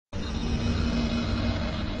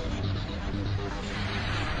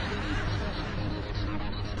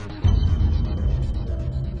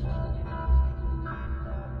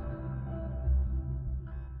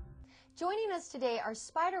Joining us today are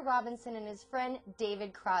Spider Robinson and his friend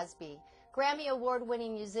David Crosby, Grammy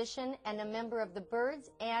Award-winning musician and a member of the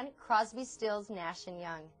Byrds and Crosby, Stills, Nash &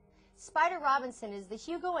 Young. Spider Robinson is the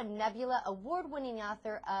Hugo and Nebula Award-winning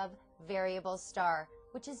author of Variable Star,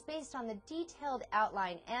 which is based on the detailed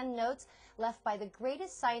outline and notes left by the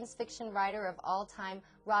greatest science fiction writer of all time,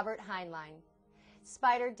 Robert Heinlein.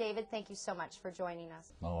 Spider, David, thank you so much for joining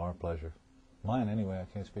us. Oh, our pleasure. Mine, anyway.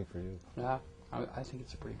 I can't speak for you. Yeah, I think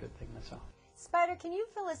it's a pretty good thing myself. Spider, can you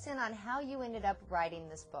fill us in on how you ended up writing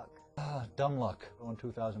this book? Dumb luck. In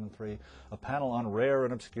 2003, a panel on rare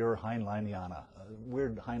and obscure Heinleiniana,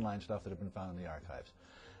 weird Heinlein stuff that had been found in the archives.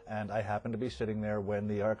 And I happened to be sitting there when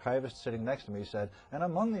the archivist sitting next to me said, and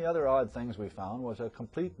among the other odd things we found was a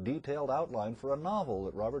complete detailed outline for a novel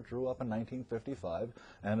that Robert drew up in 1955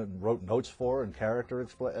 and wrote notes for and character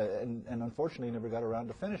and unfortunately never got around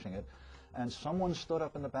to finishing it. And someone stood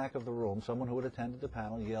up in the back of the room, someone who had attended the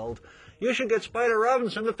panel yelled, "You should get Spider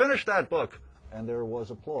Robinson to finish that book!" And there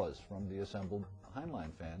was applause from the assembled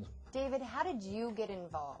Heinlein fans. David, how did you get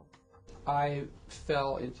involved? I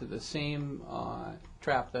fell into the same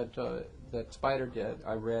trap that Spider did.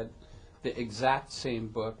 I read the exact same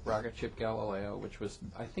book, Rocket Ship Galileo, which was,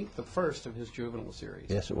 I think, the first of his juvenile series.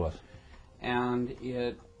 Yes, it was. And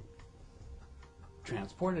it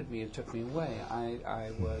transported me. It took me away.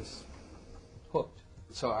 I was hooked.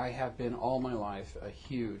 So I have been all my life a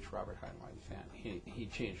huge Robert Heinlein fan. He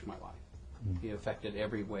changed my life. He affected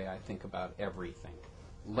every way I think about everything.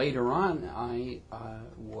 Later on, I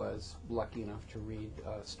was lucky enough to read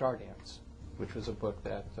Stardance, which was a book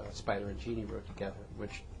that Spider and Jeannie wrote together,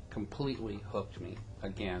 which completely hooked me.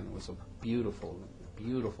 Again, it was a beautiful,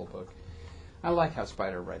 beautiful book. I like how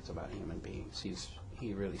Spider writes about human beings.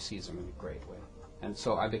 He really sees them in a great way. And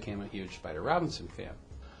so I became a huge Spider Robinson fan.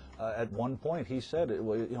 At one point, he said,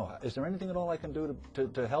 well, you know, is there anything at all I can do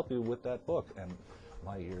to help you with that book? And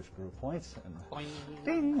my ears grew points, and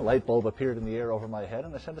ding, a light bulb appeared in the air over my head,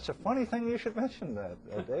 and I said, it's a funny thing you should mention that,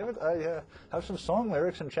 David. I have some song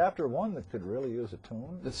lyrics in Chapter 1 that could really use a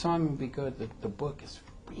tune. The song would be good. The book is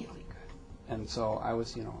really good. And so I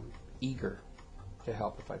was, eager to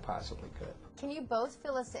help if I possibly could. Can you both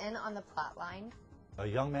fill us in on the plot line? A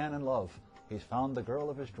young man in love. He's found the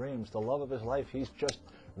girl of his dreams, the love of his life. He's just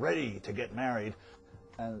ready to get married.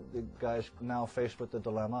 And the guy's now faced with the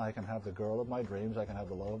dilemma, I can have the girl of my dreams, I can have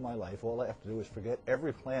the love of my life. All I have to do is forget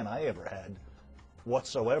every plan I ever had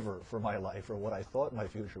whatsoever for my life or what I thought my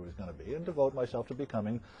future was going to be, and devote myself to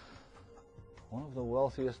becoming one of the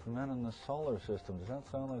wealthiest men in the solar system. Does that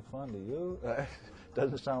sound like fun to you?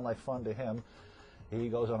 Doesn't sound like fun to him. He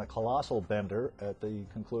goes on a colossal bender, at the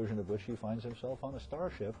conclusion of which he finds himself on a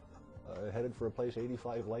starship headed for a place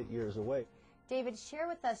 85 light years away. David, share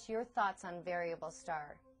with us your thoughts on Variable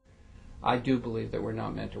Star. I do believe that we're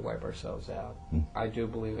not meant to wipe ourselves out. I do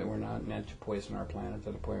believe that we're not meant to poison our planet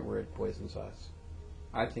to the point where it poisons us.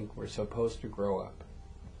 I think we're supposed to grow up.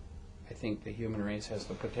 I think the human race has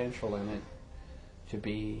the potential in it to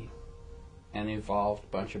be an evolved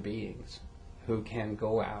bunch of beings who can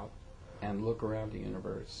go out and look around the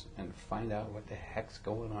universe and find out what the heck's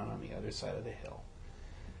going on the other side of the hill.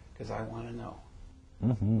 Because I want to know.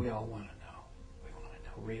 We all want to know.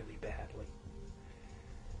 Really badly.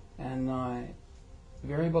 And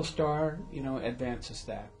Variable Star, advances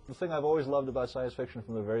that. The thing I've always loved about science fiction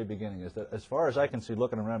from the very beginning is that, as far as I can see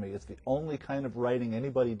looking around me, it's the only kind of writing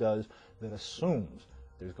anybody does that assumes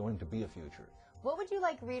there's going to be a future. What would you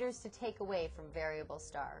like readers to take away from Variable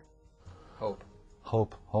Star? Hope.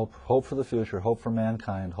 Hope. Hope for the future. Hope for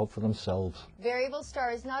mankind. Hope for themselves. Variable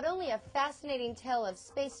Star is not only a fascinating tale of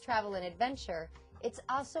space travel and adventure, it's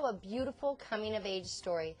also a beautiful coming-of-age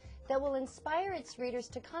story that will inspire its readers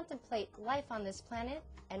to contemplate life on this planet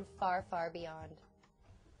and far, far beyond.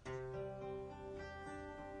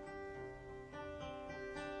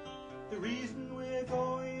 The reason we're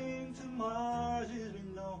going to Mars is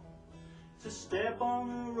we know to step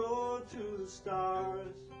on the road to the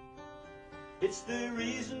stars. It's the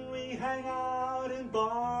reason we hang out in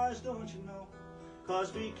bars, don't you know?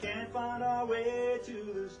 'Cause we can't find our way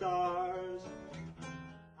to the stars.